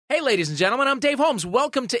Hey, ladies and gentlemen, I'm Dave Holmes.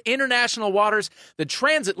 Welcome to International Waters, the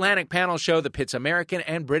transatlantic panel show that pits American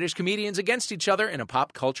and British comedians against each other in a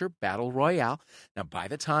pop culture battle royale. Now, by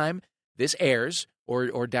the time this airs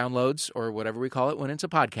or downloads or whatever we call it when it's a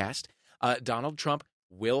podcast, Donald Trump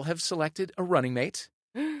will have selected a running mate,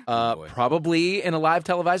 probably in a live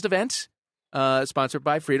televised event sponsored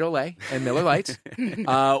by Frito-Lay and Miller Lite.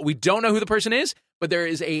 We don't know who the person is, but there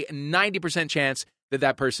is a 90% chance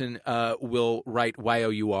that person will write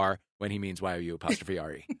Y-O-U-R when he means Y-O-U apostrophe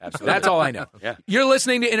R-E. Absolutely. That's all I know. Yeah. You're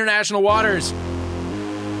listening to International Waters.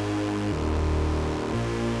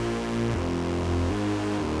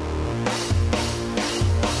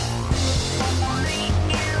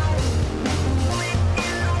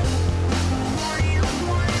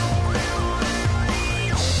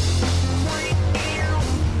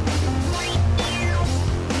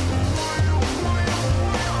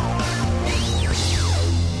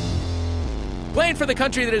 Playing for the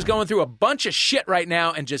country that is going through a bunch of shit right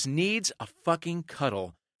now and just needs a fucking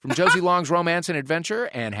cuddle. From Josie Long's Romance and Adventure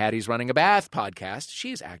and Hattie's Running a Bath podcast,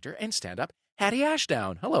 she is actor and stand-up Hattie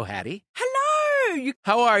Ashdown. Hello, Hattie. Hello.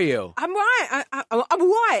 How are you? I'm right. I'm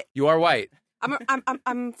white. You are white.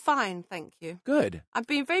 I'm fine, thank you. Good. I'm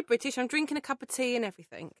being very British. I'm drinking a cup of tea and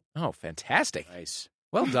everything. Oh, fantastic. Nice.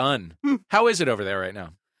 Well done. How is it over there right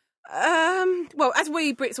now? Well, as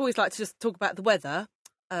we Brits always like to just talk about the weather.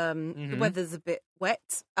 The weather's a bit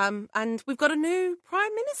wet, and we've got a new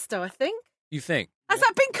Prime Minister, I think. You think? Has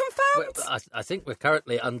that been confirmed? I think we're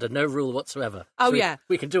currently under no rule whatsoever. Oh, so yeah.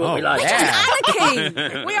 We can do what we like. Yeah.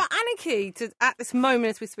 Anarchy! We are anarchy at this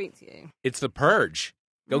moment as we speak to you. It's the purge.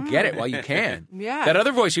 Go get it while you can. Yeah. That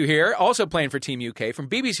other voice you hear, also playing for Team UK from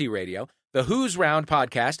BBC Radio, the Who's Round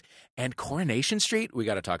podcast, and Coronation Street. We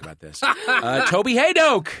got to talk about this. Toby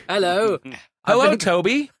Haydoke. Hello. Hello,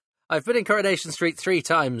 Toby. I've been in Coronation Street 3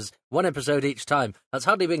 times, one episode each time. That's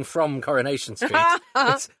hardly being from Coronation Street.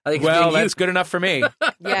 That's good enough for me.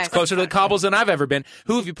 Yes. It's closer to the cobbles than I've ever been.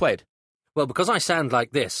 Who have you played? Well, because I sound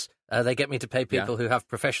like this, they get me to pay people who have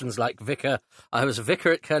professions like vicar. I was a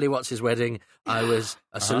vicar at Curly Watts' wedding. I was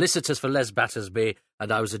a solicitor for Les Battersby, and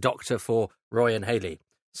I was a doctor for Roy and Hayley.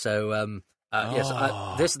 So,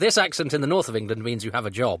 yes, this accent in the north of England means you have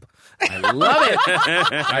a job. I love it.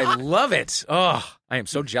 I love it. Oh, I am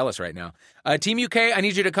so jealous right now. Team UK, I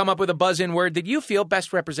need you to come up with a buzz-in word that you feel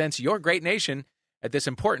best represents your great nation at this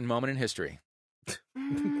important moment in history.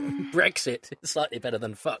 Brexit. It's slightly better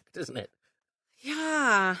than fucked, isn't it?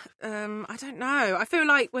 Yeah. I don't know. I feel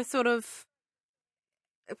like we're sort of...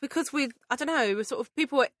 Because we're sort of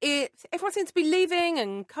people everyone seems to be leaving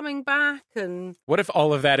and coming back and... What if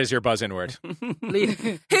all of that is your buzz-in word?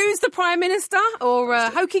 Who's the Prime Minister? Or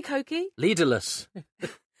hokey cokey? Leaderless.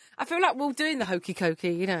 I feel like we're doing the hokey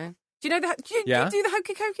cokey, you know. Do you know do you do the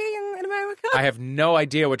hokey cokey in America? I have no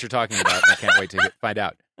idea what you're talking about, and I can't wait to find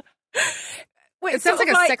out. Wait, it sounds like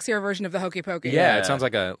a sexier version of the hokey pokey. Yeah, it sounds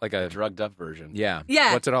like a drugged up version. Yeah.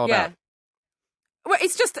 Yeah. What's it all about? Well,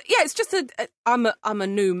 it's just I'm a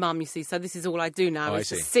new mum, you see, so this is all I do now. Is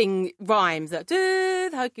just sing rhymes that do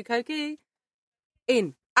the hokey cokey,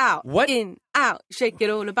 in, out, in, out, shake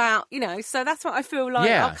it all about, you know. So that's what I feel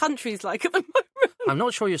like our country's like at the moment. I'm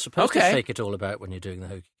not sure you're supposed to shake it all about when you're doing the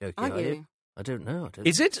hokey cokey. Are you? I don't know.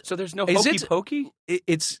 Is it? So there's no hokey pokey?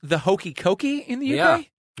 It's the hokey cokey in the UK? Yeah.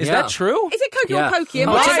 Is that true? Is it cokey or pokey?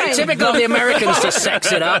 It's typical of the Americans to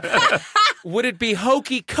sex it up. Would it be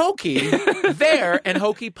hokey cokey there and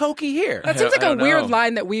hokey pokey here? That seems like a weird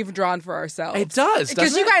line that we've drawn for ourselves. It does,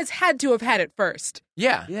 because you guys had to have had it first.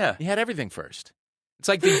 Yeah. You had everything first. It's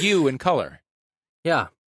like the U in color. Yeah.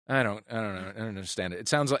 I don't know. I don't understand it. It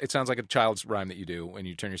sounds like a child's rhyme that you do when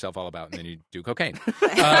you turn yourself all about and then you do cocaine. All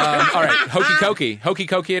right, hokey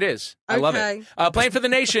cokey it is. I love it. Playing for the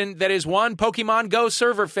nation that is one Pokemon Go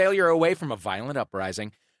server failure away from a violent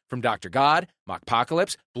uprising. From Dr. God,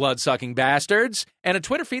 Mockpocalypse, blood-sucking bastards, and a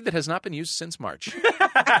Twitter feed that has not been used since March.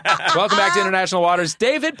 Welcome back to International Waters,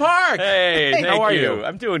 David Park. Hey, how are you?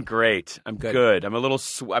 I'm doing great. I'm good. I'm a little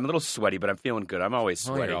sweaty, but I'm feeling good. I'm always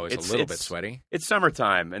sweaty. You're always a little bit sweaty. It's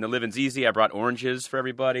summertime, and the living's easy. I brought oranges for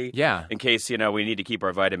everybody. Yeah. In case, we need to keep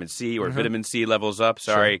our vitamin C or vitamin C levels up.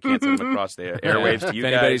 Sorry, can't send them across the airwaves to you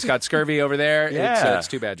guys. If anybody's got scurvy over there, yeah. It's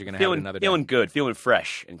too bad you're going to have it another day. Feeling good. Feeling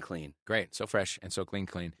fresh and clean. Great. So fresh and so clean.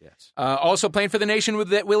 Yes. Also playing for the nation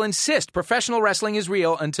that will insist professional wrestling is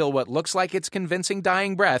real until what looks like its convincing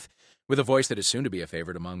dying breath, with a voice that is soon to be a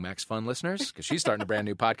favorite among Max Fun listeners, because she's starting a brand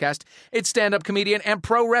new podcast. It's stand-up comedian and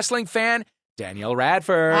pro wrestling fan, Danielle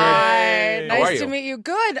Radford. Hi. Nice to meet you.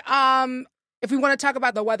 Good. If we want to talk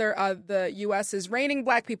about the weather, the U.S. is raining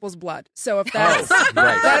black people's blood. So if that's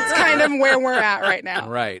that's kind of where we're at right now.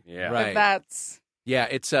 Right. If that's Yeah,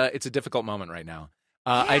 it's a difficult moment right now.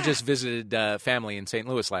 I just visited family in St.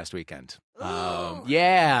 Louis last weekend.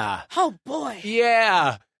 Yeah. Oh, boy.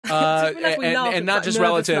 Yeah. And not just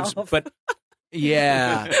relatives, but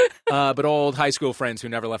yeah, but old high school friends who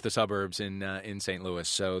never left the suburbs in St. Louis.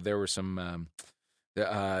 So there were some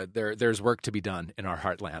there's work to be done in our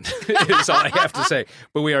heartland. Is all I have to say.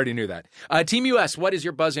 But we already knew that. Team US, what is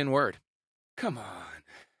your buzz-in word? Come on.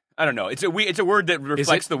 I don't know. It's a word that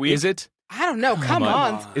reflects the week. Is it? I don't know. Come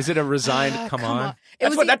on. Is it a resigned come on?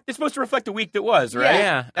 That's supposed to reflect the week that was, right?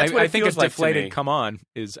 Yeah. That's what I think a like deflated come on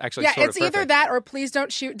is actually sort of perfect. Either that or please don't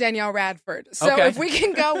shoot Danielle Radford. So if we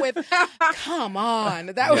can go with come on,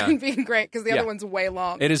 that would be great because the other one's way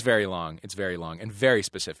long. It is very long. It's very long and very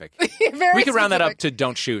specific. We could round that up to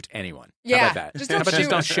don't shoot anyone. Yeah. How about that? Just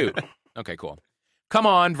don't shoot. Okay, cool. Come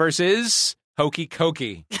on versus hokey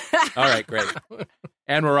cokey. All right, great.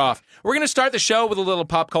 And we're off. We're going to start the show with a little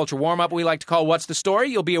pop culture warm-up we like to call What's the Story?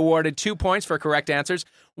 You'll be awarded 2 points for correct answers,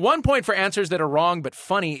 1 point for answers that are wrong but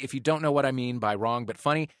funny. If you don't know what I mean by wrong but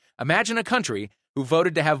funny, imagine a country who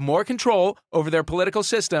voted to have more control over their political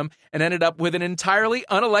system and ended up with an entirely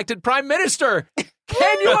unelected prime minister.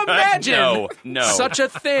 Can you imagine no. such a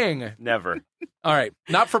thing? Never. All right.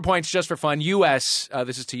 Not for points, just for fun. U.S.,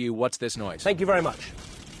 this is to you. What's this noise? Thank you very much.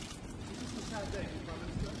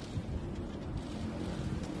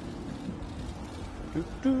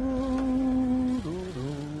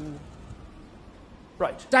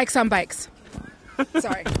 Right. Dykes on bikes.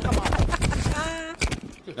 Sorry. Come on.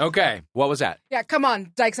 Okay. What was that? Yeah, come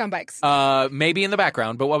on. Dykes on bikes. Maybe in the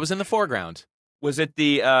background, but what was in the foreground? Was it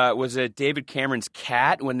David Cameron's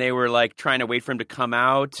cat when they were like trying to wait for him to come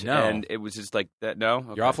out? No. And it was just like that. No?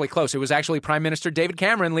 Okay. You're awfully close. It was actually Prime Minister David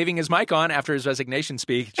Cameron leaving his mic on after his resignation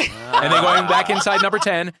speech. And then going back inside number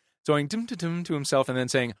 10, going dum-dum-dum to himself and then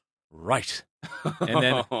saying, right. And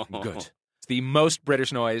then, good. It's the most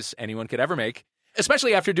British noise anyone could ever make,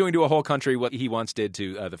 especially after doing to a whole country what he once did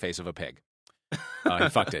to the face of a pig. He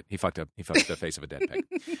fucked it. He fucked the face of a dead pig.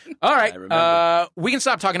 All right. We can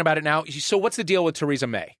stop talking about it now. So what's the deal with Theresa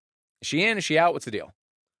May? Is she in? Is she out? What's the deal?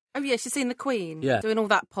 Oh, yeah, she's seen the Queen doing all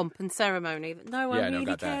that pomp and ceremony that no one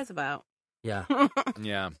really cares about. Yeah.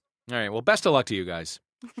 Yeah. All right. Well, best of luck to you guys.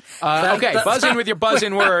 Okay, buzz in with your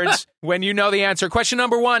buzz-in words when you know the answer. Question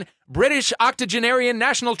number 1. British octogenarian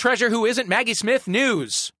national treasure who isn't Maggie Smith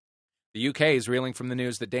news. The UK is reeling from the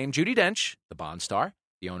news that Dame Judi Dench, the Bond star,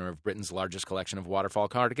 the owner of Britain's largest collection of waterfall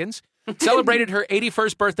cardigans, celebrated her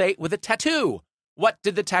 81st birthday with a tattoo. What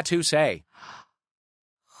did the tattoo say?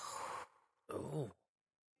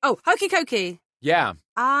 Oh, hokey cokey. Yeah.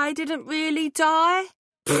 I didn't really die.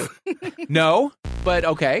 No, but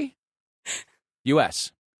okay.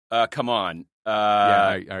 U.S. Come on.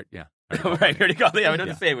 Yeah. Right, we already called it. I don't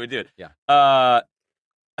have to say it. We do it. Yeah.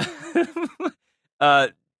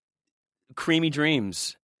 Creamy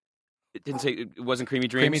Dreams. It didn't say it wasn't Creamy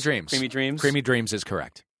Dreams. Creamy Dreams. Creamy Dreams. Creamy Dreams is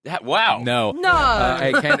correct. Wow. No.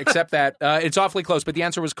 I can't accept that. It's awfully close, but the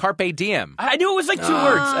answer was Carpe Diem. I knew it was like 2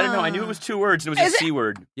 words. I don't know. I knew it was 2 words. And it was a C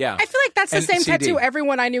word. Yeah. I feel like that's the And same CD. tattoo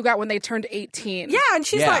everyone I knew got when they turned 18. Yeah, and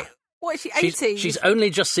she's like, what is she, 80? She's only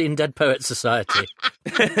just seen Dead Poets Society.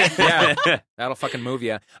 Yeah. That'll fucking move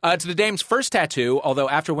you. To the dame's first tattoo, although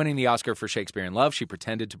after winning the Oscar for Shakespeare in Love, she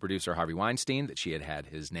pretended to producer Harvey Weinstein that she had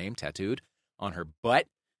his name tattooed on her butt,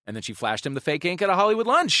 and then she flashed him the fake ink at a Hollywood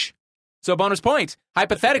lunch. So bonus point.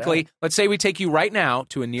 Hypothetically, let's say we take you right now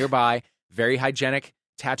to a nearby, very hygienic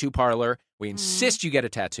tattoo parlor. We insist you get a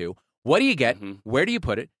tattoo. What do you get? Mm-hmm. Where do you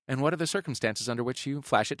put it? And what are the circumstances under which you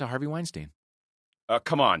flash it to Harvey Weinstein?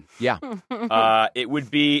 Come on. Yeah. It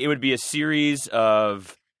would be a series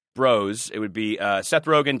of bros. It would be Seth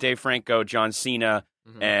Rogen, Dave Franco, John Cena,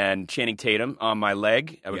 and Channing Tatum on my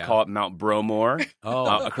leg. I would call it Mount Bromore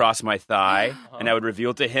across my thigh, and I would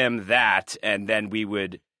reveal to him that, and then we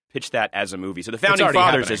would pitch that as a movie. So the Founding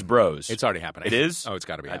Fathers is bros. It's already happening. It is? Oh, it's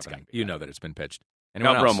got to be happening. You know that it's been pitched.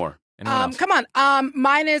 Mount Bromore. Come on.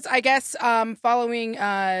 Mine is, I guess, following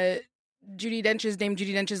Dame Judi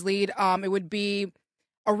Dench's lead. It would be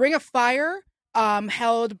a ring of fire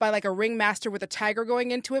held by like a ringmaster with a tiger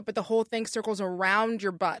going into it, but the whole thing circles around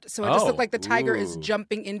your butt. So it just looked like the tiger is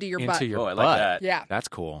jumping into your butt. I like that. Yeah. That's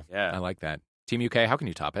cool. Yeah. I like that. Team UK, how can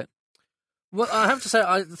you top it? Well, I have to say,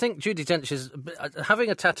 I think Judi Dench is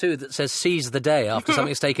having a tattoo that says "Seize the Day" after something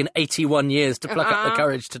that's taken 81 years to pluck up the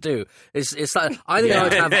courage to do. It's like I think I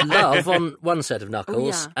would have love on one set of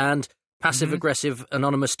knuckles and passive-aggressive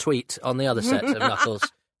anonymous tweet on the other set of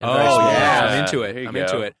knuckles. I'm into it. I'm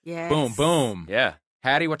into it. Yes. Boom, boom. Yeah.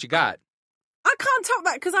 Hattie, what you got? I can't top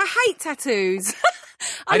that because I hate tattoos.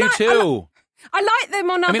 I do too. I like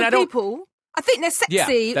them on other people. I think they're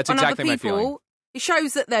sexy that's on exactly other my feeling. people. It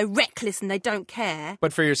shows that they're reckless and they don't care.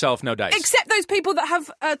 But for yourself, no dice. Except those people that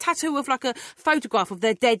have a tattoo of like a photograph of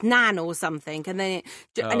their dead nan or something, and then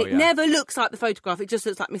it never looks like the photograph. It just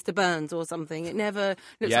looks like Mr. Burns or something. It never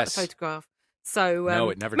looks like the photograph. So no,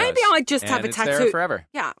 it never does. Maybe I just have a tattoo. There forever.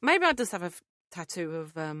 Yeah, maybe I just have a tattoo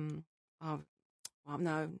of Judi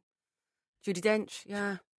Dench.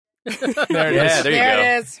 Yeah. There it is. Yeah, there you go.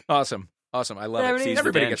 It is. Awesome. I love There it. it See, is.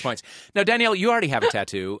 everybody gets points. Now, Danielle, you already have a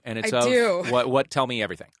tattoo, and it's I do. What? Tell me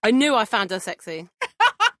everything. I knew I found her sexy.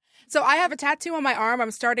 So I have a tattoo on my arm.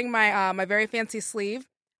 I'm starting my my very fancy sleeve.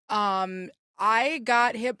 I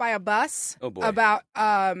got hit by a bus about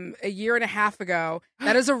a year and a half ago.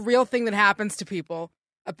 That is a real thing that happens to people.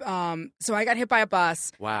 So I got hit by a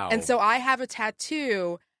bus. Wow. And so I have a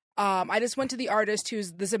tattoo. I just went to the artist,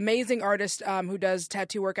 who's this amazing artist who does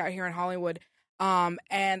tattoo work out here in Hollywood.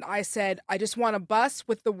 And I said, I just want a bus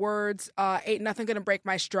with the words, ain't nothing gonna break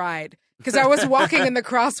my stride. Because I was walking in the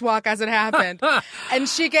crosswalk as it happened. And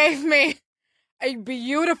she gave me a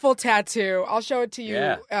beautiful tattoo. I'll show it to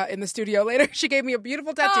you in the studio later. She gave me a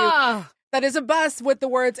beautiful tattoo that is a bus with the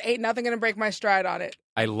words, ain't nothing gonna break my stride on it.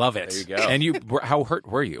 I love it. There you go. And how hurt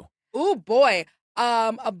were you? Oh, boy.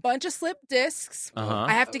 A bunch of slip discs. Uh-huh.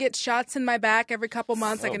 I have to get shots in my back every couple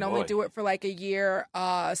months. I can only boy. do it for like a year.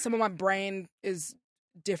 Some of my brain is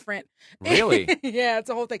different. Really? Yeah, it's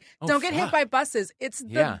a whole thing. Oh, Don't get hit by buses. It's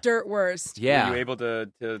the dirt worst. Yeah. Were you able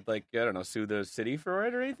to like, I don't know, sue the city for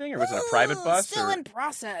it or anything? Or was it a private bus? Still in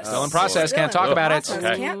process. Still in process. Can't talk about it.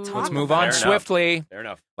 Okay. Can't talk Let's move about on it. swiftly. Fair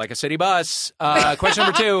enough. Like a city bus. Question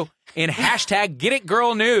number 2. In hashtag Get It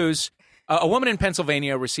Girl News, a woman in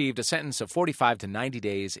Pennsylvania received a sentence of 45 to 90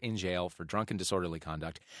 days in jail for drunken disorderly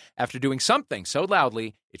conduct after doing something so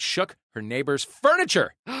loudly it shook her neighbor's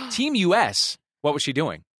furniture. Team US, what was she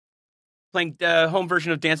doing? Playing the home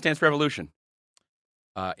version of Dance Dance Revolution.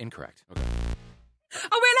 Incorrect. Okay.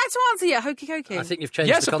 Oh, we're allowed to answer yet, Hokey Cokey. I think you've changed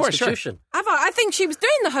Yes, the of course, sure. Constitution. Have I? I think she was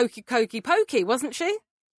doing the Hokey Cokey Pokey, wasn't she?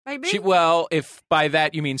 Maybe? Well, if by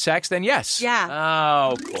that you mean sex, then yes. Yeah.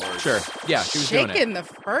 Oh, of course. Sure. Yeah, she was doing it. Shaking the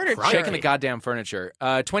furniture. Shaking the goddamn furniture.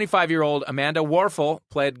 25-year-old Amanda Warfel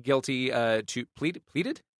pled guilty to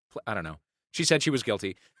pleaded? I don't know. She said she was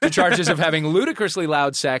guilty to charges of having ludicrously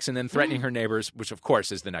loud sex and then threatening her neighbors, which of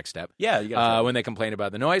course is the next step. Yeah, you got when they complained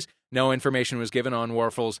about the noise. No information was given on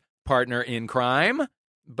Warfel's partner in crime,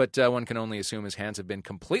 but one can only assume his hands have been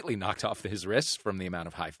completely knocked off his wrists from the amount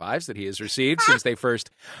of high fives that he has received since they first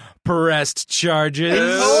pressed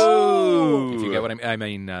charges. Oh. If you get what I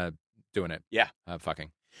mean, doing it. Yeah.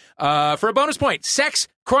 Fucking. For a bonus point, sex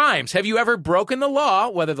crimes. Have you ever broken the law,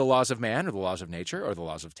 whether the laws of man or the laws of nature or the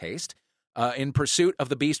laws of taste, in pursuit of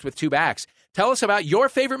the beast with two backs? Tell us about your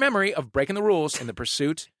favorite memory of breaking the rules in the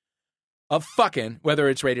pursuit of fucking, whether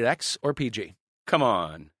it's rated X or PG. Come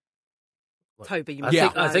on. Toby, you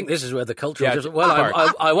I think this is where the cultural...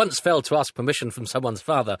 I once failed to ask permission from someone's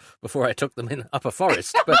father before I took them in Upper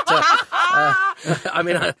Forest. But, I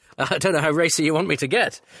mean, I don't know how racy you want me to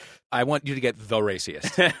get. I want you to get the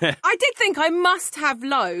raciest. I did think I must have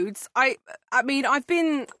loads. I mean, I've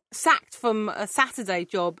been sacked from a Saturday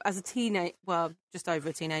job as a just over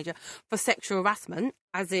a teenager, for sexual harassment,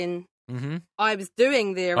 as in I was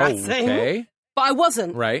doing the harassing. Okay. But I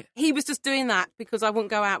wasn't. Right. He was just doing that because I wouldn't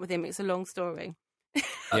go out with him. It's a long story.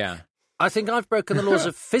 Yeah. I think I've broken the laws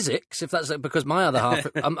of physics, if that's because my other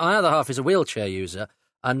half is a wheelchair user,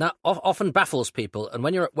 and that often baffles people. And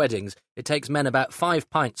when you're at weddings, it takes men about 5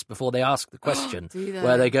 pints before they ask the question,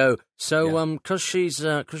 where they go, "So, because she's,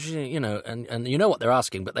 you know," and you know what they're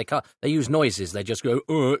asking, but they can't. They use noises. They just go,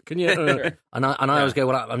 "Can you?" And I always go,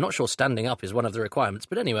 "Well, I'm not sure standing up is one of the requirements,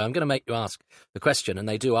 but anyway, I'm going to make you ask the question." And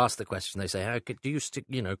they do ask the question. They say, "How do you stick?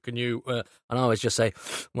 You know, can you?" And I always just say,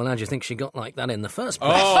 "Well, how do you think she got like that in the first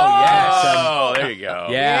place?" Oh yes. Oh, there you go.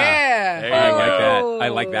 Yeah. There you I go. like that. I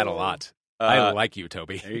like that a lot. I like you,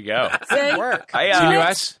 Toby. There you go. Good work. Team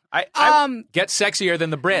US, I get sexier than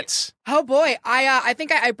the Brits. Oh boy, I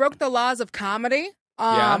think I broke the laws of comedy.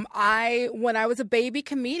 Yeah. When I was a baby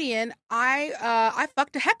comedian, I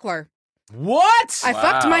fucked a heckler. What? I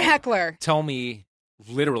fucked my heckler. Tell me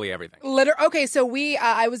literally everything. Okay, so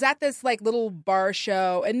I was at this like little bar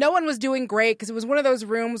show, and no one was doing great because it was one of those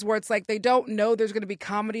rooms where it's like they don't know there's going to be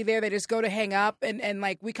comedy there. They just go to hang up, and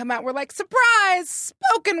like we come out, we're like, surprise,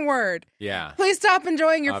 spoken word. Yeah. Please stop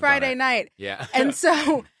enjoying your I've Friday done it. night. Yeah. And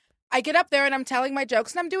so I get up there and I'm telling my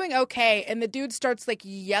jokes and I'm doing okay. And the dude starts like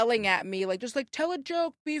yelling at me, like, just like, tell a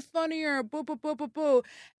joke, be funnier, boo, boo, boo, boo, boo.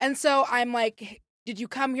 And so I'm like, did you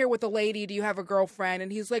come here with a lady? Do you have a girlfriend?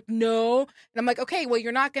 And he's like, no. And I'm like, okay, well,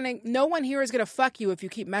 no one here is going to fuck you if you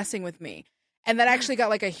keep messing with me. And that actually got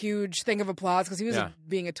like a huge thing of applause because he was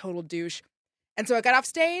being a total douche. And so I got off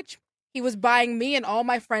stage. He was buying me and all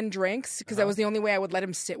my friend drinks because that was the only way I would let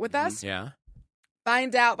him sit with us. Yeah.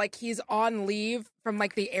 Find out like he's on leave from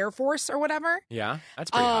like the Air Force or whatever. Yeah,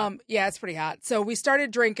 that's pretty hot. Yeah, it's pretty hot. So we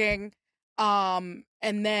started drinking, and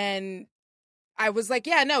then I was like,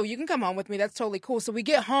 "Yeah, no, you can come home with me. That's totally cool." So we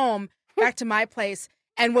get home back to my place,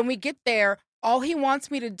 and when we get there, all he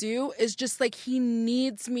wants me to do is just like he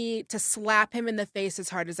needs me to slap him in the face as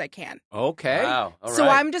hard as I can. Okay. Wow. All So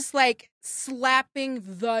right. I'm just like slapping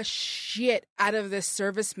the shit out of this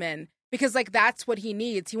serviceman. Because, like, that's what he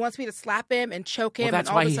needs. He wants me to slap him and choke him. Well, that's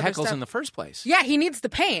and all why this he other heckles stuff. in the first place. Yeah, he needs the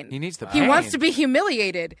pain. He needs the He pain. wants to be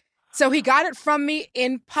humiliated. So he got it from me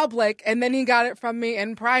in public, and then he got it from me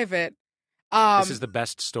in private. This is the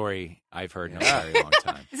best story I've heard in a very long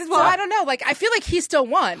time. This is, well, I don't know. Like, I feel like he still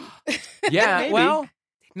won. Yeah, well,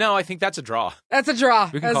 no, I think that's a draw. That's a draw.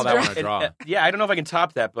 We can That's call a that draw. one a draw. Yeah, I don't know if I can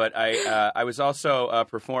top that, but I was also a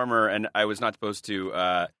performer, and I was not supposed to,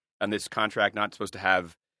 on this contract, not supposed to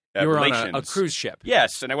have You were relations. on a cruise ship.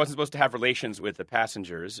 Yes, and I wasn't supposed to have relations with the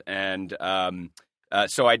passengers, and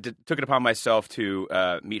so I took it upon myself to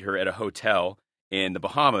meet her at a hotel in the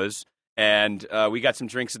Bahamas, and we got some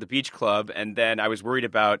drinks at the beach club, and then I was worried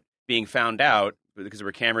about being found out because there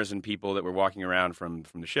were cameras and people that were walking around from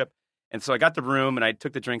the ship, and so I got the room, and I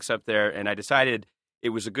took the drinks up there, and I decided it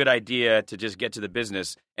was a good idea to just get to the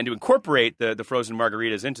business and to incorporate the frozen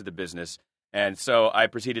margaritas into the business, and so I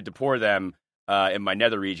proceeded to pour them in my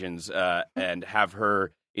nether regions and have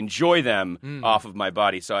her enjoy them off of my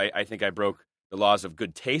body. So I think I broke the laws of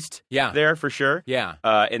good taste there for sure. Yeah.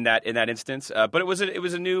 In that instance. But it was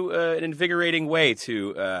a new, an invigorating way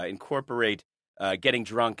to incorporate getting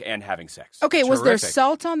drunk and having sex. Okay, was there Terrific.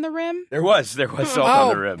 salt on the rim? There was salt on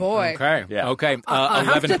the rim. Boy. Okay. Yeah. Okay. I have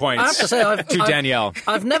 11 to- points I have to say, to Danielle.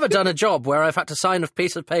 I've never done a job where I've had to sign a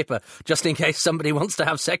piece of paper just in case somebody wants to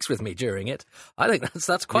have sex with me during it. I think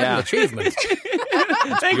that's quite an achievement.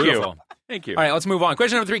 Thank Beautiful. you. Thank you. All right, let's move on.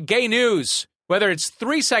 Question number 3, gay news. Whether it's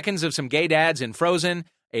 3 seconds of some gay dads in Frozen,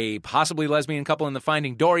 a possibly lesbian couple in the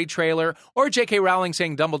Finding Dory trailer, or J.K. Rowling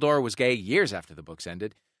saying Dumbledore was gay years after the books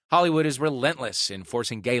ended, Hollywood is relentless in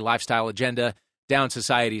forcing gay lifestyle agenda down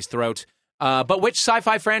society's throat. But which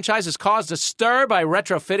sci-fi franchise has caused a stir by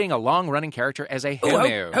retrofitting a long-running character as a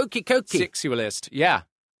homo? Hokey cokey. Sexualist. Yeah.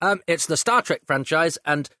 It's the Star Trek franchise,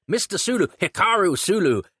 and Mr. Sulu, Hikaru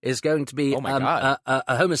Sulu, is going to be a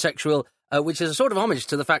homosexual, which is a sort of homage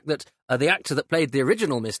to the fact that the actor that played the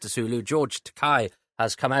original Mr. Sulu, George Takei,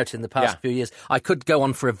 has come out in the past few years. I could go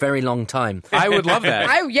on for a very long time. I would love that.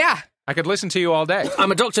 I could listen to you all day.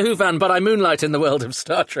 I'm a Doctor Who fan, but I moonlight in the world of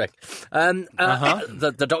Star Trek.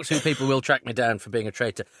 The Doctor Who people will track me down for being a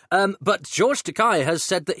traitor. But George Takei has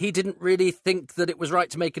said that he didn't really think that it was right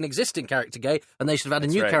to make an existing character gay, and they should have had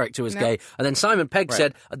a new character who was gay. And then Simon Pegg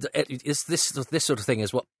said, this sort of thing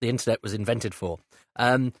is what the internet was invented for.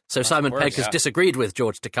 So Simon Pegg has disagreed with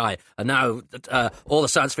George Takei, and now all the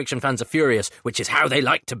science fiction fans are furious, which is how they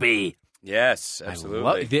like to be. Yes,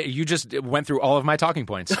 absolutely. You just went through all of my talking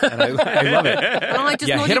points, and I love it. Well, I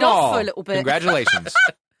just hit nodded them off all. for a little bit. Congratulations.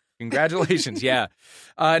 Congratulations, yeah.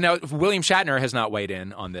 Now, William Shatner has not weighed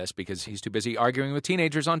in on this because he's too busy arguing with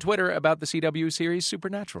teenagers on Twitter about the CW series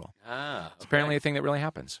Supernatural. It's apparently a thing that really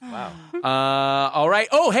happens. Wow. All right.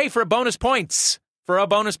 Oh, hey, for bonus points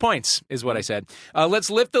is what I said.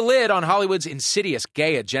 Let's lift the lid on Hollywood's insidious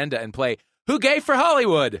gay agenda and play Who Gay for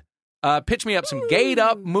Hollywood? Pitch me up some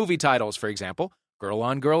gayed-up movie titles, for example, Girl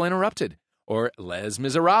on Girl Interrupted, or Les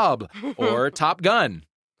Miserables, or Top Gun.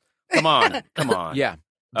 Come on. Yeah.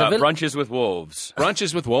 Brunches with Wolves.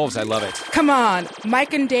 Brunches with Wolves, I love it. Come on,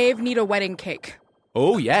 Mike and Dave need a wedding cake.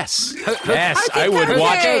 Oh, yes. Yes, I would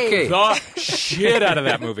watch the shit out of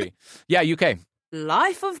that movie. Yeah, UK.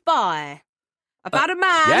 Life of Pi. About a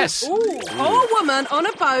man or a woman on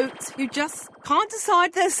a boat who just can't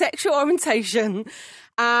decide their sexual orientation,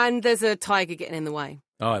 and there's a tiger getting in the way.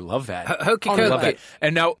 Oh, I love that. Hokey I love cokey. that.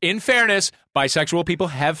 And now, in fairness, bisexual people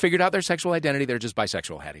have figured out their sexual identity. They're just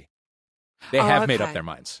bisexual, Hattie. They have made up their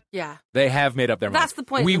minds. Yeah. They have made up their minds. That's the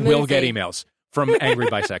point. We of the will movie. get emails from angry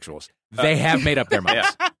bisexuals. They have made up their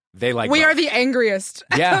minds. They like We both. are the angriest.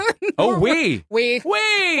 Yeah. Oh, We're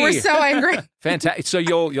so angry. Fantastic. So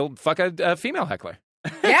you'll fuck a female heckler.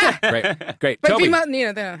 Yeah. Great. But Toby. female,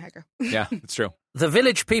 they're not heckler. Yeah, it's true. The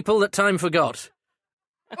village people that time forgot.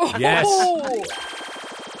 Yes.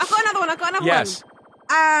 I've got another one. Yes.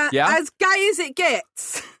 Yeah? As gay as it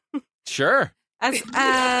gets. Sure. As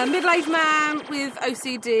a middle-aged man with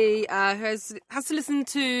OCD who has to listen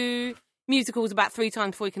to musicals about 3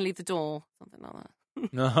 times before he can leave the door. Something like that.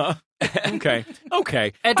 Uh-huh. Okay.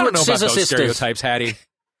 I Edward don't know about Scissor those Sisters. stereotypes, Hattie.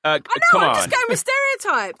 I know, come I'm on. just going with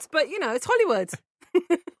stereotypes, but, it's Hollywood.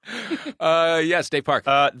 Yes, Dave Park.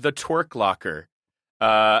 The twerk locker.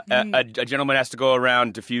 A gentleman has to go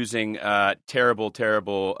around diffusing terrible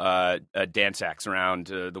dance acts around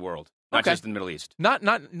the world, not just in the Middle East. Not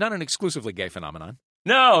an exclusively gay phenomenon.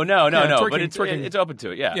 No. Twerking, But twerking. it's open to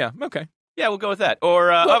it. Yeah. Yeah. Okay. Yeah, we'll go with that. Or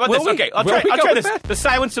how about this? Okay, I'll try this. That? The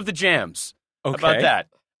silence of the jams. Okay. How about that?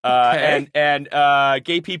 Okay. And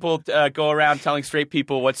gay people go around telling straight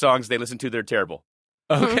people what songs they listen to that are terrible.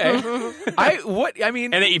 Okay.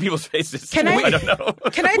 And they eat people's faces. I don't know.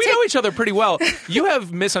 Can I we know each other pretty well. You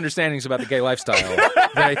have misunderstandings about the gay lifestyle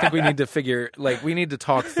that I think we need to we need to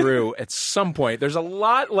talk through at some point. There's a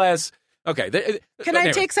lot less. Okay. Can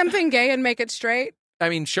I take something gay and make it straight? I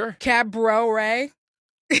mean, sure. Cabaret.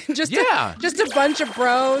 just a bunch of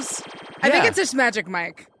bros. I think it's just Magic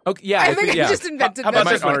Mike. Okay, yeah. I think I just invented How that.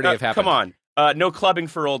 about this one? already have happened. Come on. No clubbing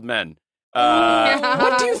for old men.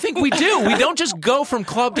 What do you think we do? We don't just go from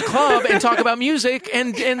club to club and talk about music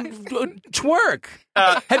and twerk.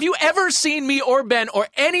 Have you ever seen me or Ben or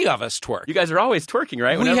any of us twerk? You guys are always twerking,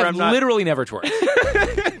 right? We Whenever have I'm not... literally never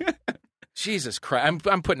twerked. Jesus Christ.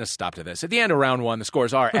 I'm putting a stop to this. At the end of round one, the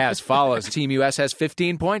scores are as follows. Team US has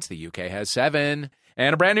 15 points. The UK has 7.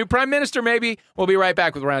 And a brand new prime minister, maybe. We'll be right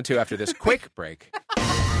back with round 2 after this quick break.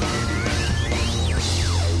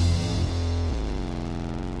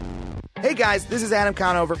 Hey guys, this is Adam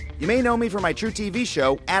Conover. You may know me from my True TV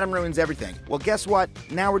show, Adam Ruins Everything. Well, guess what?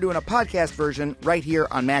 Now we're doing a podcast version right here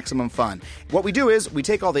on Maximum Fun. What we do is we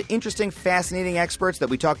take all the interesting, fascinating experts that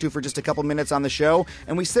we talk to for just a couple minutes on the show,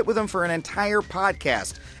 and we sit with them for an entire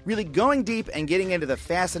podcast, really going deep and getting into the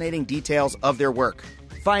fascinating details of their work.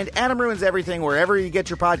 Find Adam Ruins Everything wherever you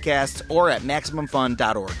get your podcasts or at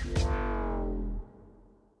MaximumFun.org.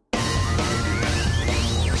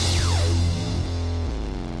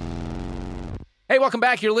 Hey, welcome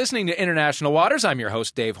back. You're listening to International Waters. I'm your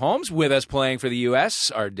host, Dave Holmes. With us playing for the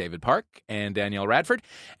U.S. are David Park and Danielle Radford.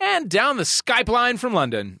 And down the Skype line from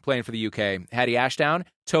London, playing for the U.K., Hattie Ashdown,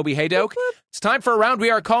 Toby Haydoke. It's time for a round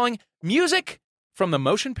we are calling Music from the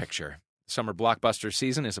Motion Picture. Summer blockbuster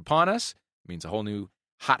season is upon us. It means a whole new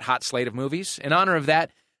hot slate of movies. In honor of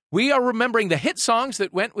that, we are remembering the hit songs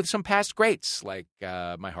that went with some past greats, like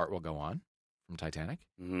My Heart Will Go On from Titanic,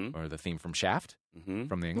 or the theme from Shaft.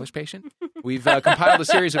 From The English Patient. We've compiled a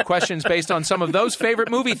series of questions based on some of those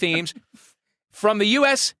favorite movie themes from the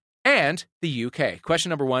U.S. and the U.K. Question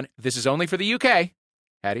number 1. This is only for the U.K.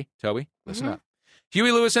 Hattie, Toby, listen up.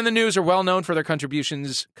 Huey Lewis and the News are well known for their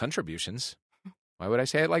contributions? Why would I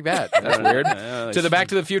say it like that? That's weird. To the Back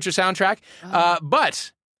to the Future soundtrack.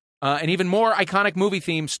 But an even more iconic movie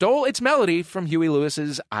theme stole its melody from Huey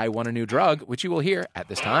Lewis's I Want a New Drug, which you will hear at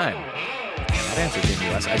this time. That answer, Team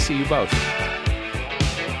U.S. I see you both.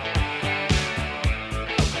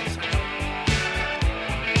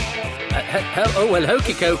 Well,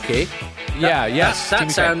 hokey cokey. Yes.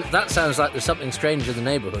 That sounds like there's something strange in the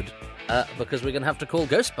neighbourhood because we're going to have to call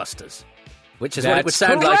Ghostbusters, which is what it would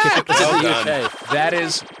sound like if it was in the UK. That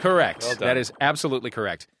is correct. Well done. That is absolutely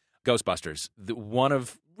correct. Ghostbusters,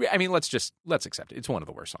 let's accept it. It's one of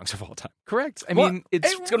the worst songs of all time. Correct? I mean,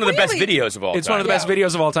 it's one of the best videos of all time. It's one of the best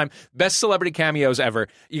videos of all time. Best celebrity cameos ever.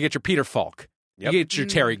 You get your Peter Falk. Yep. You get your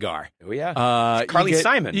Terry Garr. Oh, yeah. Carly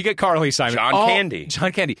Simon. You get Carly Simon.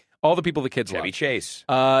 John Candy. All the people the kids love. Chevy Chase.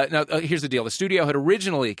 Now, here's the deal. The studio had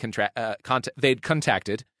originally they'd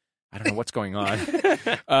contacted, I don't know what's going on,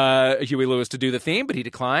 Huey Lewis to do the theme, but he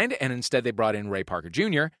declined, and instead they brought in Ray Parker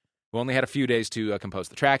Jr., who only had a few days to compose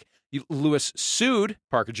the track. Lewis sued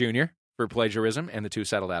Parker Jr. for plagiarism, and the two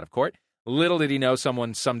settled out of court. Little did he know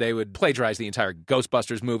someone someday would plagiarize the entire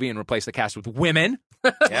Ghostbusters movie and replace the cast with women.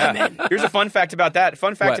 Yeah. Here's a fun fact about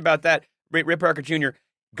that. Ray Parker Jr.,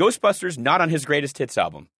 Ghostbusters not on his greatest hits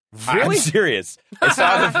album. Really? I'm serious. I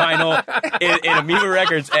saw the vinyl in Amoeba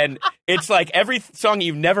Records, and it's like every song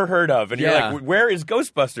you've never heard of, and you're like, where is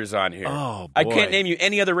Ghostbusters on here? Oh, boy. I can't name you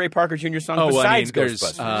any other Ray Parker Jr. song besides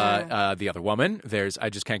Ghostbusters. There's The Other Woman. There's I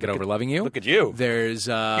Just Can't Get Over Loving You. Look at you. There's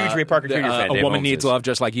huge Ray Parker Jr. fan. A Woman Needs Love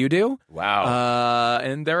Just Like You Do. Wow.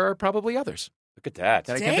 And there are probably others. Look at that.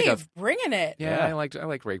 I can't think of. Bringing it. Yeah, I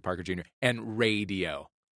like Ray Parker Jr. and Radio.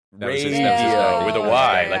 Radio with a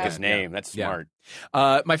Y, like his name. That's smart.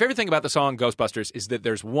 My favorite thing about the song Ghostbusters is that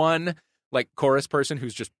there's one chorus person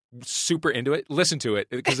who's just super into it. Listen to it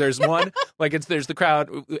because there's one there's the crowd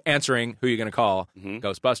answering who you're going to call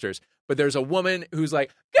Ghostbusters, but there's a woman who's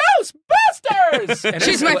like Ghostbusters. And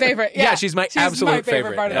she's my favorite. Yeah, she's my absolute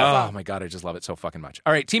favorite part of that song. Oh my god, I just love it so fucking much.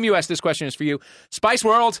 All right, Team US, this question is for you. Spice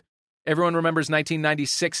World. Everyone remembers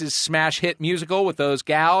 1996's smash hit musical with those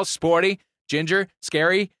gals, Sporty, Ginger,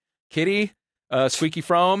 Scary, Kitty, Squeaky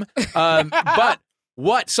Frome. But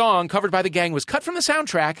what song covered by the gang was cut from the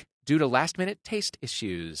soundtrack due to last-minute taste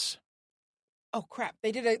issues? Oh crap!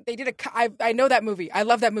 They did a. I know that movie. I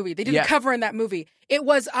love that movie. They did a cover in that movie. It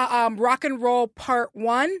was Rock and Roll Part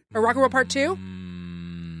 1 or Rock and Roll Part 2.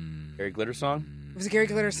 Gary Glitter song. It was a Gary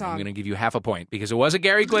Glitter song. I'm going to give you half a point because it was a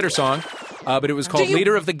Gary Glitter song, but it was called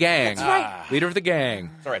Leader of the Gang. That's right. Leader of the Gang.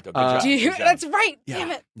 That's all right, though. Good job. That's right. Yeah.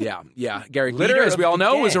 Damn it. Yeah. Gary Glitter, Leader as we all of the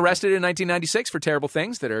know, gang. was arrested in 1996 for terrible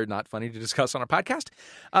things that are not funny to discuss on a podcast.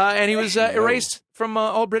 And he was erased from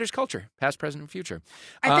all British culture, past, present, and future.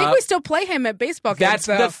 I think we still play him at baseball games.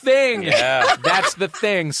 That's the thing. Yeah. That's the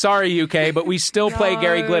thing. Sorry, UK, but we still play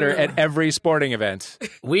Gary Glitter at every sporting event.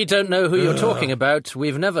 We don't know who you're talking about.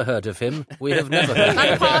 We've never heard of him. We have never heard of That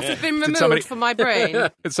him. part has been removed from my brain.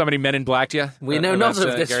 Did somebody Men in Blacked you? We know not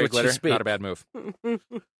of this Gary which you Glitter. speak. Not a bad move.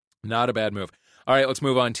 Not a bad move. All right, let's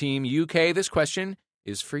move on. Team UK, this question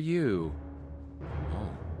is for you.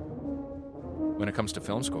 When it comes to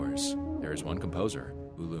film scores, there is one composer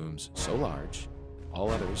who looms so large that all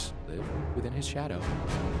others live within his shadow.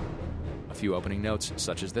 A few opening notes,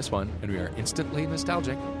 such as this one, and we are instantly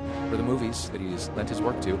nostalgic for the movies that he's lent his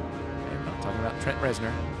work to. I'm not talking about Trent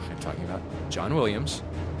Reznor. I'm talking about John Williams.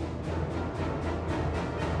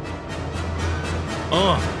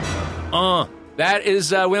 That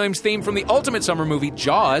is Williams' theme from the ultimate summer movie,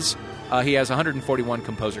 Jaws. He has 141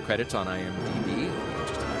 composer credits on IMDb,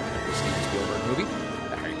 just about every Steven Spielberg movie,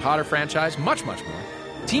 the Harry Potter franchise, much, much more.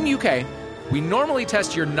 Team UK, we normally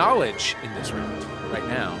test your knowledge in this round. Right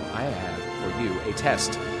now, I have for you a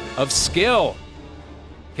test of skill.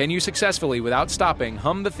 Can you successfully, without stopping,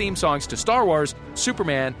 hum the theme songs to Star Wars,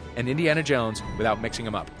 Superman, and Indiana Jones without mixing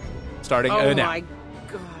them up? Starting Oh now. my gosh.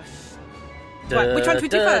 Right, which one do we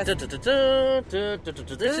do first?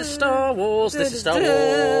 This is Star Wars. This is Star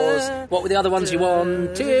Wars. What were the other ones you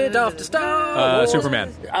wanted after Star Wars?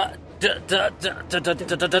 Superman.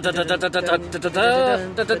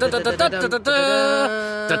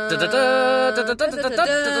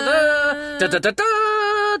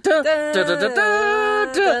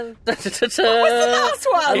 Last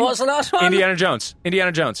one. What's the last one? Indiana Jones.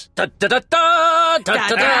 Indiana Jones. You got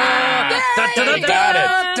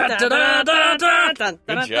it.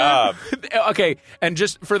 Good job. Okay, and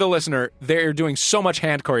just for the listener, they're doing so much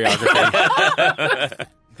hand choreography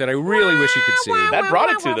that I really wish you could see. That brought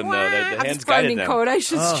it to them, though. The I'm hands just guided finding them.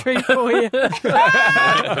 Coronation Street for you.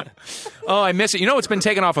 Oh, I miss it. You know, it's been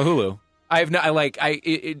taken off of Hulu. I have no, I like,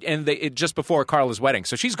 just before Carla's wedding,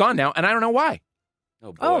 so she's gone now, and I don't know why.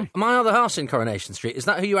 Oh, boy. Oh, my other house in Coronation Street. Is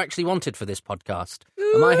that who you actually wanted for this podcast?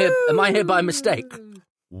 Am I here by mistake?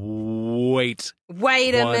 Wait a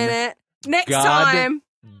One minute. Next time.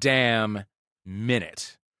 damn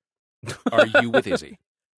minute. Are you with Izzy?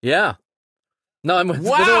 Yeah. No, I'm with,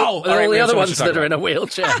 Wow! with all All right, we the have other so much ones to talk that are about. in a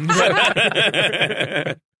wheelchair.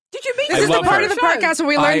 Did you meet This is the love part her. of the podcast where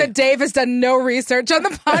we learn that Dave has done no research on the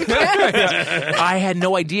podcast. I had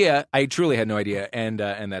no idea. I truly had no idea, and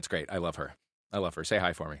that's great. I love her. I love her. Say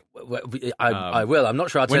hi for me. I will. I'm not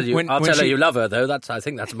sure I'll tell you. I'll tell her you love her, though. I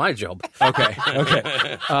think that's my job. Okay.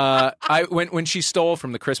 When she stole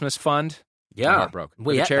from the Christmas fund, my Yeah. heart broke.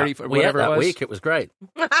 We The ate charity, that, whatever we ate it that was. week. It was great.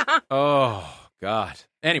 Oh, God.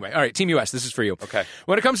 Anyway, all right, Team US, this is for you. Okay.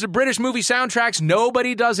 When it comes to British movie soundtracks,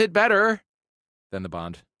 nobody does it better than the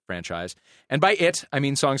Bond franchise. And by it, I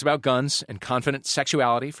mean songs about guns and confident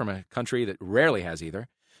sexuality from a country that rarely has either.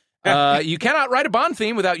 You cannot write a Bond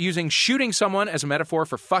theme without using shooting someone as a metaphor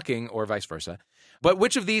for fucking or vice versa. But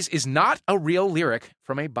which of these is not a real lyric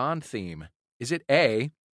from a Bond theme? Is it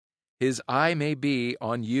A, his eye may be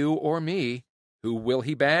on you or me? Who will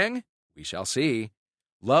he bang? We shall see.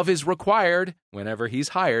 Love is required whenever he's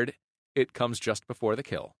hired. It comes just before the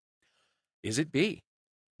kill. Is it B?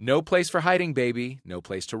 No place for hiding, baby. No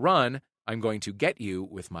place to run. I'm going to get you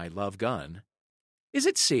with my love gun. Is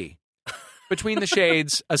it C? Between the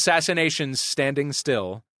shades, assassinations standing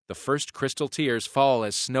still. The first crystal tears fall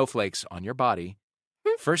as snowflakes on your body.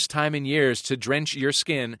 First time in years to drench your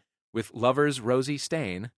skin with lover's rosy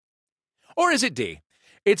stain. Or is it D?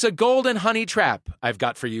 It's a golden honey trap I've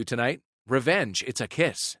got for you tonight. Revenge, it's a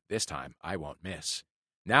kiss. This time I won't miss.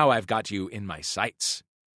 Now I've got you in my sights.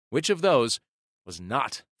 Which of those was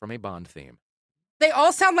not from a Bond theme? They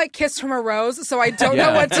all sound like Kiss from a Rose, so I don't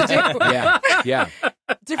know what to do. Yeah.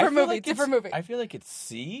 Different movie. I feel like it's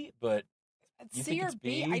C, but you C think or it's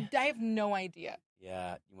B? B? I have no idea.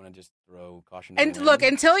 Yeah, you want to just throw caution to And the look,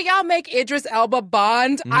 wind? until y'all make Idris Elba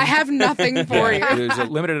Bond, I have nothing for you. There's a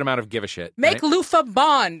limited amount of give a shit. Make right? Lufa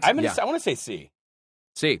Bond. I want to say C.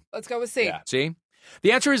 C. Let's go with C. Yeah. C.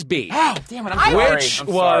 The answer is B. Oh, damn it! I'm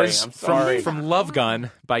was sorry. from Love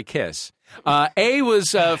Gun by Kiss. A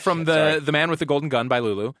was from the Man with the Golden Gun by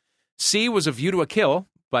Lulu. C was A View to a Kill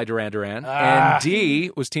by Duran Duran. And D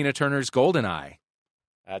was Tina Turner's Golden Eye.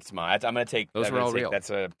 That's mine. I'm going to take those. Were all real. That's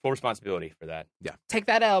a full responsibility for that. Yeah. Take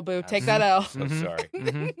that L, boo. Take that L. I'm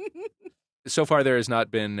sorry. So far, there has not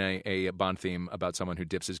been a Bond theme about someone who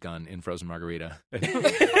dips his gun in frozen margarita.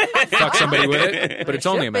 Fuck somebody with it, but it's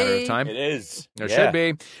only a matter of time. It is. There should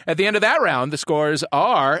be. At the end of that round, the scores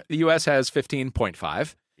are the U.S. has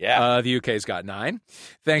 15.5. Yeah. The UK's got 9.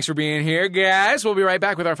 Thanks for being here, guys. We'll be right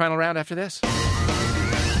back with our final round after this.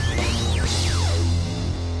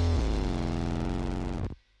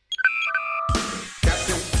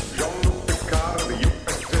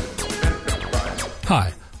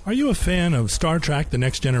 Hi, are you a fan of Star Trek The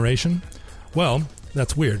Next Generation? Well,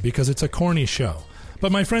 that's weird because it's a corny show.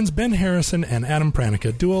 But my friends Ben Harrison and Adam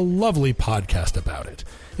Pranica do a lovely podcast about it.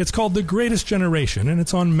 It's called The Greatest Generation, and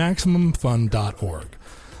it's on MaximumFun.org.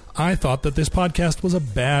 I thought that this podcast was a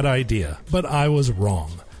bad idea, but I was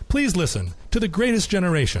wrong. Please listen to The Greatest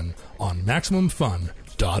Generation on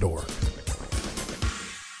MaximumFun.org.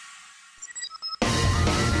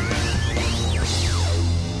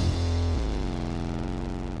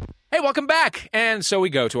 Hey, welcome back. And so we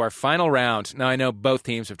go to our final round. Now, I know both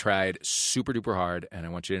teams have tried super duper hard, and I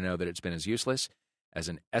want you to know that it's been as useless as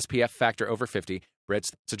an SPF factor over 50.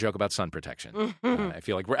 Brits, it's a joke about sun protection. I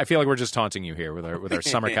feel like we're just taunting you here with our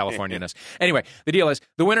summer Californianess. Anyway, the deal is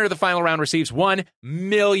the winner of the final round receives 1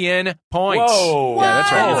 million points. Whoa! Yeah,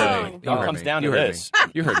 that's right. You Whoa. heard me. It all comes down to this.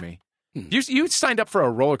 You heard me. You signed up for a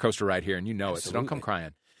roller coaster ride here, and you know it, so don't come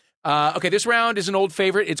crying. Okay, this round is an old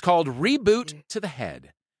favorite. It's called Reboot to the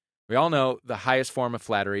Head. We all know the highest form of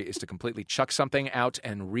flattery is to completely chuck something out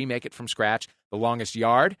and remake it from scratch. The Longest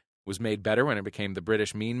Yard was made better when it became the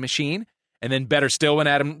British Mean Machine, and then better still when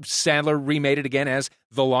Adam Sandler remade it again as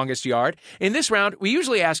The Longest Yard. In this round, we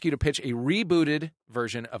usually ask you to pitch a rebooted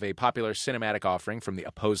version of a popular cinematic offering from the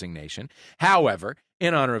opposing nation. However,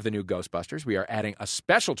 in honor of the new Ghostbusters, we are adding a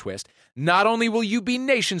special twist. Not only will you be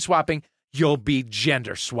nation swapping, you'll be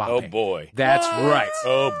gender swapping. Oh, boy. That's right.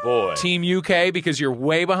 Oh, boy. Team UK, because you're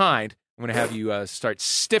way behind, I'm going to have you start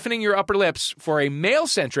stiffening your upper lips for a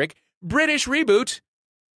male-centric British reboot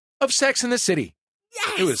of Sex and the City.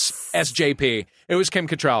 Yes! It was SJP. It was Kim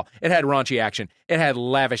Cattrall. It had raunchy action. It had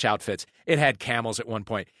lavish outfits. It had camels at one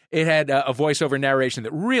point. It had a voiceover narration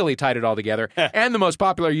that really tied it all together. And the most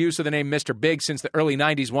popular use of the name Mr. Big since the early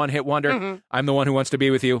 90s one-hit wonder. I'm the one who wants to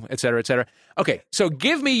be with you, et cetera, et cetera. Okay, so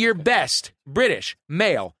give me your best British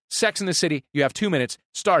male Sex and the City. You have 2 minutes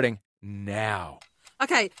starting now.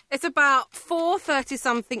 Okay, it's about 4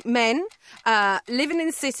 30-something men living in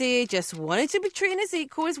the city, just wanting to be treated as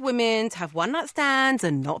equal as women, to have one-night stands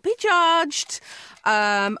and not be judged.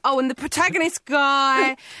 And the protagonist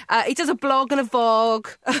guy, he does a blog and a vlog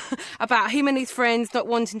about him and his friends not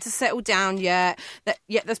wanting to settle down yet.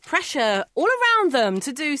 Yet there's pressure all around them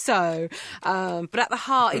to do so. But at the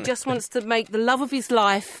heart, he just wants to make the love of his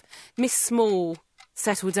life, Miss Small,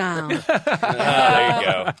 settle down. There you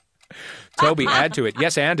go. Toby, add to it.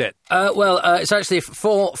 Yes, and it. It's actually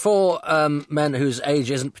four men whose age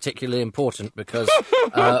isn't particularly important because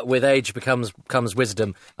with age comes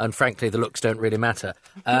wisdom, and frankly, the looks don't really matter.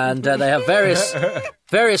 And they have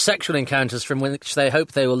various sexual encounters from which they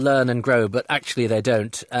hope they will learn and grow, but actually they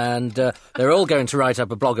don't. And they're all going to write up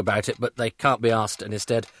a blog about it, but they can't be asked, and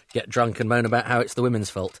instead get drunk and moan about how it's the women's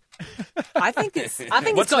fault. I think it's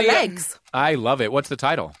got legs. I love it. What's the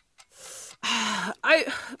title?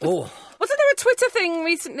 Wasn't there a Twitter thing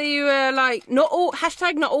recently? You were like, not all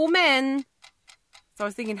men. So I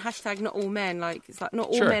was thinking hashtag not all men. Like it's like not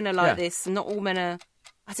all men are like this, and not all men are.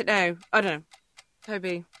 I don't know.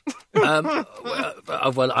 Toby.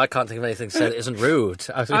 I can't think of anything to say that isn't rude.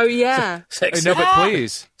 Oh yeah. No, but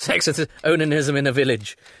please. Sex is onanism in a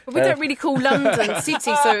village. But we don't really call London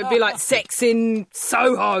city, so it'd be like sex in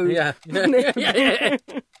Soho. Yeah.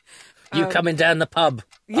 You coming down the pub?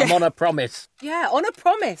 Yeah. I'm on a promise. Yeah, on a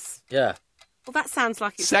promise. Yeah. Well, that sounds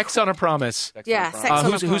like it's Sex on a Promise. Sex on a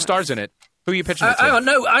Promise. Who stars in it? Who are you pitching it to? Oh,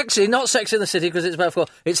 no, actually, not Sex in the City, because it's about 4.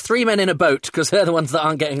 It's 3 men in a boat, because they're the ones that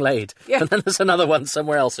aren't getting laid. Yeah. And then there's another one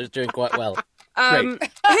somewhere else who's doing quite well. Great.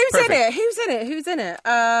 Who's in it?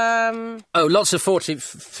 Lots of 40,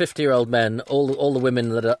 50-year-old men. All the women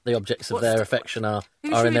that are the objects of their affection are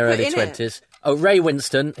in their early 20s. Oh, Ray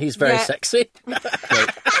Winston. He's very sexy.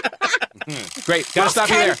 Great. Gotta stop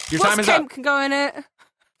you there. Your time is Kemp up. can go in it.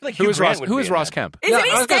 Like Who is Ross Kemp? He's in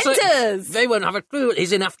EastEnders. They won't have a clue.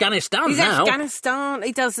 He's in Afghanistan He's now. in Afghanistan.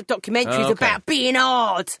 He does documentaries about being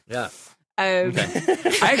odd. Yeah.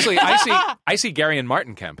 I see Gary and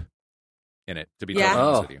Martin Kemp in it, to be totally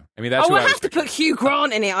honest with you. I mean, that's we'll have to put Hugh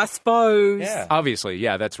Grant in it, I suppose. Yeah. Obviously,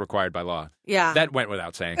 yeah, that's required by law. Yeah. That went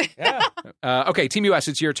without saying. Yeah. Okay, Team US,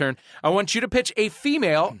 it's your turn. I want you to pitch a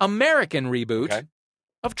female American reboot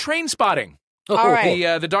of Trainspotting. All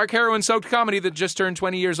right. The dark heroin-soaked comedy that just turned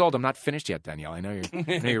 20 years old. I'm not finished yet, Danielle. I know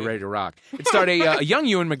you're ready to rock. It starred a young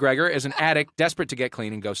Ewan McGregor as an addict desperate to get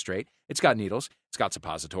clean and go straight. It's got needles. It's got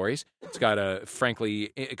suppositories. It's got a,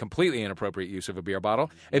 frankly, completely inappropriate use of a beer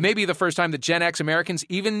bottle. It may be the first time that Gen X Americans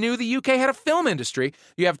even knew the UK had a film industry.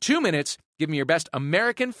 You have 2 minutes. Give me your best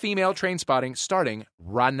American female Trainspotting starting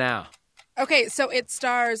right now. Okay, so it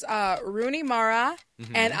stars Rooney Mara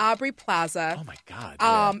and Aubrey Plaza. Oh, my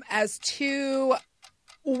God. As two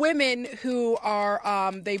women who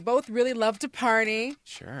are, they both really love to party.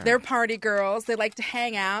 Sure. They're party girls. They like to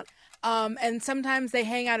hang out. And sometimes they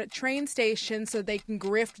hang out at train stations so they can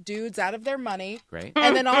grift dudes out of their money. Great.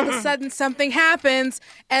 And then all of a sudden something happens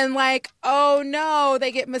and oh no,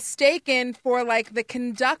 they get mistaken for the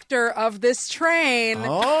conductor of this train.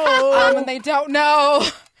 Oh. And they don't know.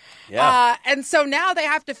 Yeah. And so now they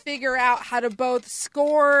have to figure out how to both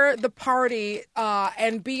score the party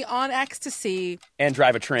and be on ecstasy. And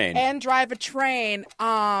drive a train. And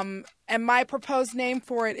my proposed name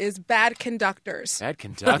for it is Bad Conductors. Bad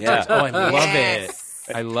Conductors. Yeah. Oh, I love it.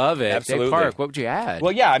 I love it. Absolutely. Dave Park, what would you add?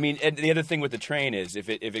 Well, yeah, I mean, and the other thing with the train is if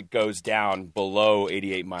it goes down below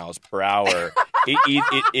 88 miles per hour,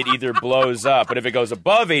 it either blows up, but if it goes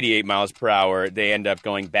above 88 miles per hour, they end up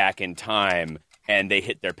going back in time. And they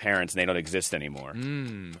hit their parents, and they don't exist anymore.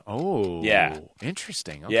 Oh, yeah,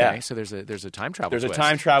 interesting. Okay, yeah. So there's a time travel. There's twist. a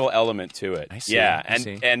time travel element to it. I see. Yeah, I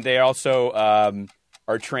see. and they also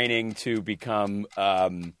are training to become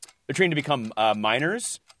minors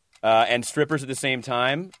and strippers at the same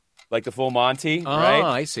time, like the Full Monty. Oh, right?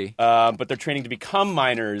 I see. But they're training to become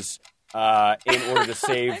minors. In order to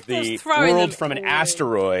save the world from an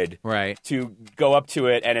asteroid, right? To go up to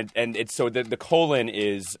it, and it's so the colon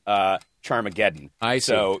is Charmageddon. I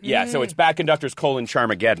see. So yeah, so it's Bad Conductors :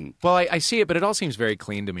 Charmageddon. Well, I see it, but it all seems very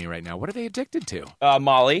clean to me right now. What are they addicted to?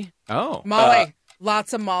 Molly. Oh, Molly.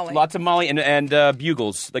 Lots of Molly. Lots of Molly and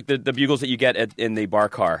Bugles, like the Bugles that you get in the bar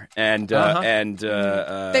car. And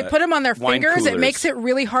they put them on their fingers. Coolers. It makes it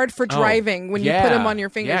really hard for driving when you put them on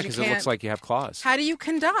your fingers. Yeah, because it looks like you have claws. How do you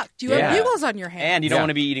conduct? You have Bugles on your hands. And you don't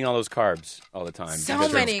want to be eating all those carbs all the time. So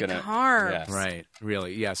many carbs. Yes. Right,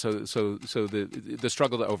 really. Yeah, so the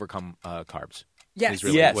struggle to overcome carbs. Yes. Is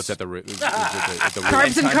really what's at the root.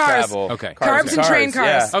 Carbs and cars. Travel. Okay. Carbs and train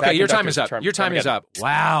cars. Yeah. Okay, your time is up. Your time is up.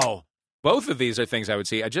 Wow. Both of these are things I would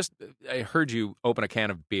see. I heard you open a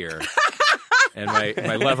can of beer, and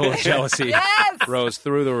my level of jealousy rose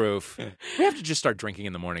through the roof. We have to just start drinking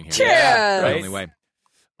in the morning here. Cheers! That's the only way.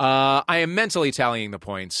 I am mentally tallying the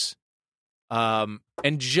points. And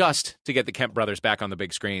just to get the Kemp brothers back on the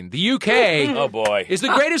big screen, the UK oh boy, is the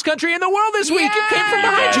greatest country in the world this week. It came from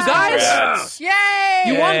behind you guys. Yes. Yay!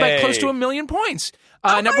 You won by close to 1 million points.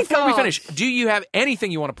 Now, before we gosh. finish, do you have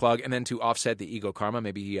anything you want to plug? And then to offset the ego karma,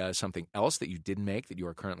 maybe something else that you didn't make that you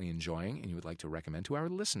are currently enjoying and you would like to recommend to our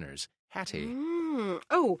listeners? Hattie. What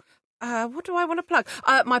do I want to plug?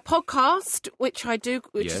 My podcast, which I do,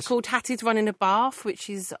 which is called Hattie's Run in a Bath, which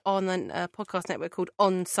is on a podcast network called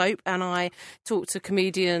On Soap, and I talk to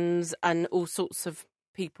comedians and all sorts of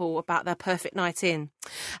people about their perfect night in.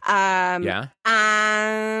 And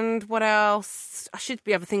what else? I should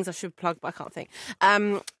be other things I should plug, but I can't think.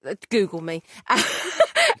 Google me.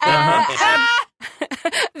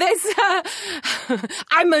 There's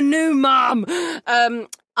I'm a new mum.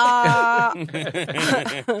 Plug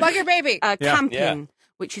your baby. Camping,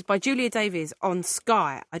 which is by Julia Davies on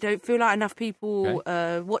Sky. I don't feel like enough people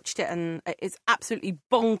watched it, and it's absolutely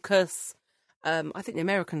bonkers. I think the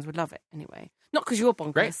Americans would love it anyway. Not because you're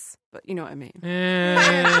bonkers, but you know what I mean.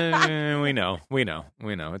 We know.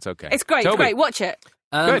 It's okay. It's great. Toby. It's great. Watch it.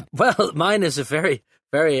 Good. Well, mine is a very,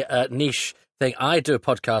 very niche thing. I do a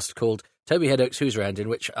podcast called Toby Head Oaks Who's Round, in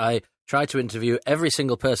which I try to interview every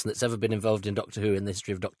single person that's ever been involved in Doctor Who in the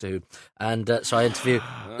history of Doctor Who. And so I interview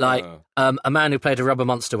a man who played a rubber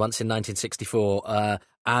monster once in 1964,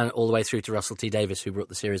 and all the way through to Russell T Davies, who brought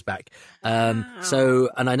the series back. And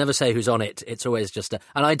I never say who's on it. It's always just and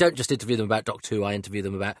I don't just interview them about Doctor Who. I interview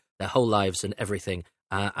them about their whole lives and everything.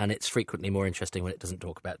 And it's frequently more interesting when it doesn't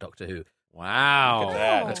talk about Doctor Who. Wow. Look at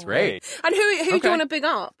that. That's great. And who do you want to big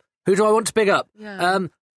up? Who do I want to big up? Yeah.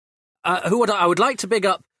 I would like to big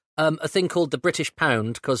up a thing called the British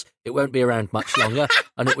Pound, because it won't be around much longer,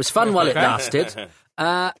 and it was fun while it lasted.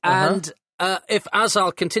 And if, as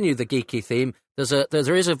I'll continue the geeky theme,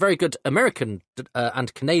 there is a very good American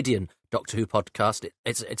and Canadian Doctor Who podcast.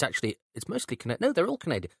 It's mostly Canadian. No, they're all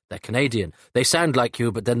Canadian. They're Canadian. They sound like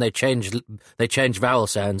you, but then they change vowel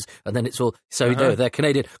sounds, and then it's all no, they're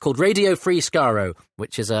Canadian. Called Radio Free Skaro,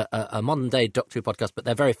 which is a modern day Doctor Who podcast, but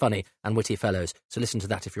they're very funny and witty fellows. So listen to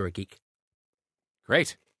that if you're a geek.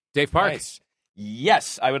 Great, Dave Park. Nice.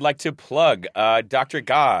 Yes, I would like to plug Dr.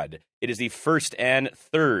 God. It is the first and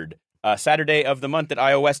third Saturday of the month at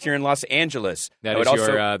IO West here in Los Angeles. That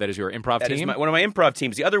is your improv team? One of my improv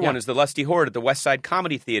teams. The other one is the Lusty Horde at the West Side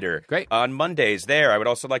Comedy Theater. Great. On Mondays there. I would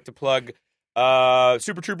also like to plug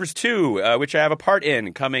Super Troopers 2, which I have a part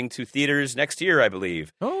in, coming to theaters next year, I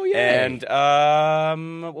believe. Oh, yeah.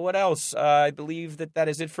 And what else? I believe that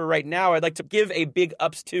is it for right now. I'd like to give a big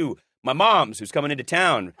ups to my mom's, who's coming into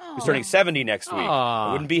town, who's turning 70 next week.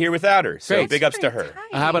 I wouldn't be here without her, so big ups to her.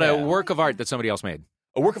 How about a work of art that somebody else made?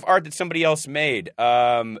 A work of art that somebody else made.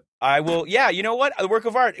 I will. Yeah, you know what? A work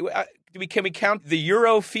of art. Can we count the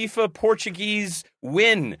Euro FIFA Portuguese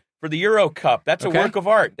win for the Euro Cup? That's a work of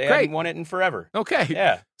art. They haven't won it in forever. Okay.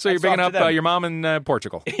 Yeah. So you're bigging up your mom in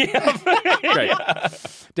Portugal. Yeah. Great. Yeah.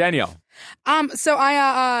 Danielle. So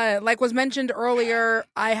I like was mentioned earlier,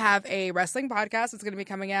 I have a wrestling podcast. It's going to be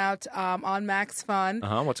coming out on Max Fun.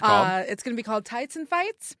 What's it called? It's going to be called Tights and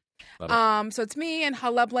Fights. So it's me and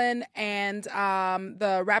Hal Lublin and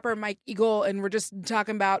the rapper Mike Eagle, and we're just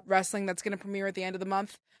talking about wrestling. That's going to premiere at the end of the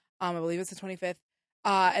month. I believe it's the 25th.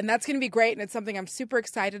 And that's going to be great, and it's something I'm super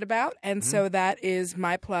excited about. And so that is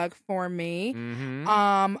my plug for me.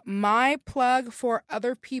 My plug for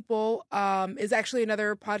other people is actually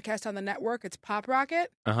another podcast on the network. It's Pop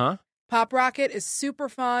Rocket. Pop Rocket is super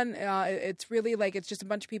fun. It's really it's just a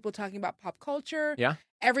bunch of people talking about pop culture. Yeah.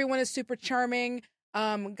 Everyone is super charming.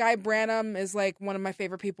 Guy Branum is one of my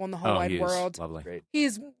favorite people in the whole wide world. Lovely. Great.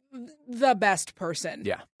 He's the best person.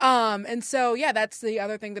 Yeah. And so that's the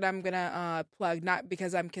other thing that I'm gonna plug, not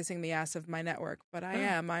because I'm kissing the ass of my network, but I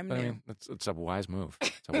am. I'm new. I mean, it's a wise move.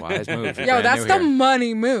 It's a wise move. Yo, that's the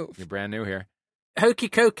money move. You're brand new here. Hokey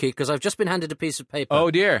cokey, because I've just been handed a piece of paper. Oh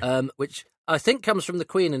dear. Which I think comes from the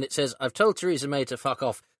Queen, and it says, "I've told Theresa May to fuck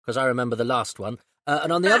off because I remember the last one."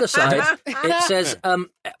 And on the other side, it says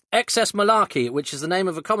Excess Malarkey, which is the name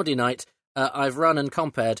of a comedy night I've run and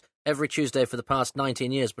compared every Tuesday for the past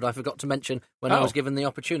 19 years, but I forgot to mention when I was given the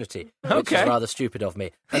opportunity, which is rather stupid of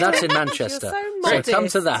me. And that's in Manchester. You're so come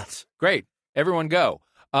to that. Great. Everyone go.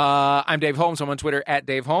 I'm Dave Holmes. I'm on Twitter at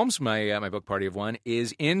Dave Holmes. My book Party of One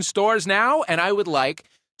is in stores now, and I would like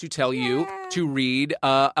to tell you to read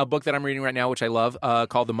a book that I'm reading right now, which I love,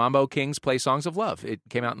 called The Mambo Kings Play Songs of Love. It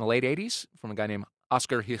came out in the late 80s from a guy named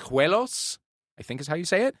Oscar Hijuelos, I think is how you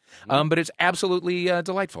say it. But it's absolutely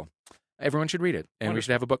delightful. Everyone should read it, and we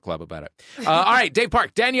should have a book club about it. All right, Dave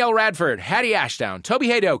Park, Danielle Radford, Hattie Ashdown, Toby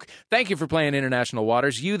Haydoke, thank you for playing International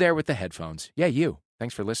Waters. You there with the headphones. Yeah, you.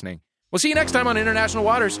 Thanks for listening. We'll see you next time on International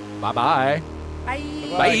Waters. Bye-bye. Bye.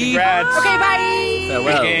 Bye. Congrats. Okay, bye.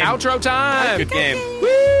 Farewell. Outro time. Good game. Woo!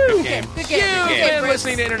 Good game. Good game. You've Good game, been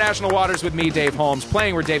listening to International Waters with me, Dave Holmes,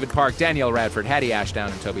 playing with David Park, Danielle Radford, Hattie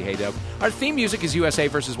Ashdown, and Toby Haydoke. Our theme music is USA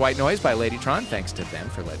vs. White Noise by Ladytron. Thanks to them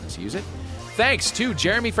for letting us use it. Thanks to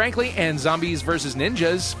Jeremy Franklin and Zombies vs.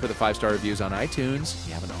 Ninjas for the 5-star reviews on iTunes. If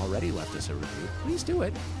you haven't already left us a review, please do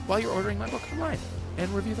it while you're ordering my book online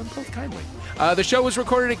and review them both kindly. The show was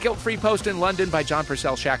recorded at Guilt Free Post in London by John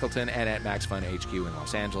Purcell Shackleton and at Max Fun HQ in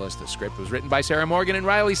Los Angeles. The script was written by Sarah Morgan and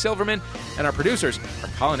Riley Silverman, and our producers are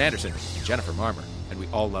Colin Anderson and Jennifer Marmer, and we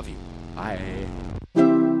all love you. Bye.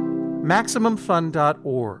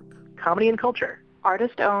 MaximumFun.org. Comedy and culture.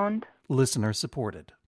 Artist owned. Listener supported.